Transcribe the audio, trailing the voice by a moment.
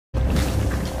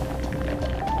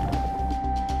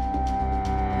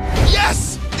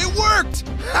worked!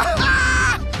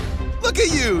 Look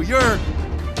at you, you're...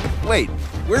 Wait,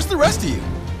 where's the rest of you?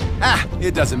 Ah,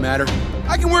 it doesn't matter.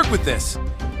 I can work with this.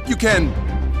 You can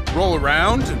roll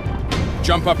around and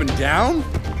jump up and down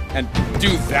and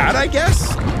do that, I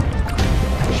guess?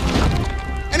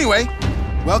 Anyway,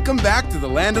 welcome back to the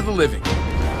land of the living.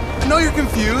 I know you're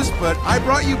confused, but I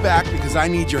brought you back because I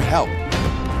need your help.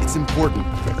 It's important.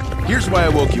 Here's why I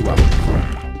woke you up.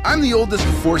 I'm the oldest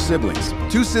of 4 siblings,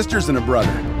 2 sisters and a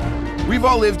brother. We've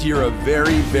all lived here a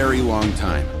very, very long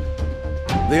time.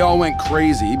 They all went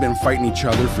crazy, been fighting each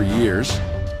other for years.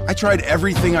 I tried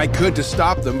everything I could to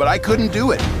stop them, but I couldn't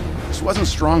do it. Just wasn't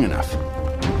strong enough.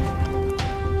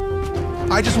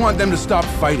 I just want them to stop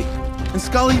fighting. And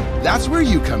Skully, that's where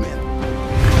you come in.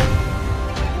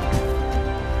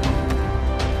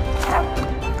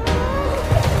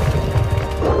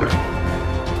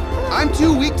 I'm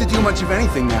too weak to do much of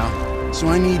anything now, so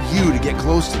I need you to get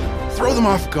close to them. Throw them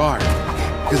off guard,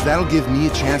 because that'll give me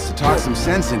a chance to talk some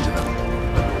sense into them.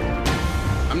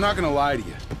 I'm not gonna lie to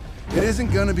you. It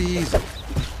isn't gonna be easy.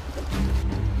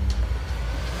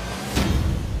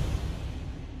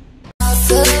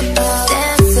 So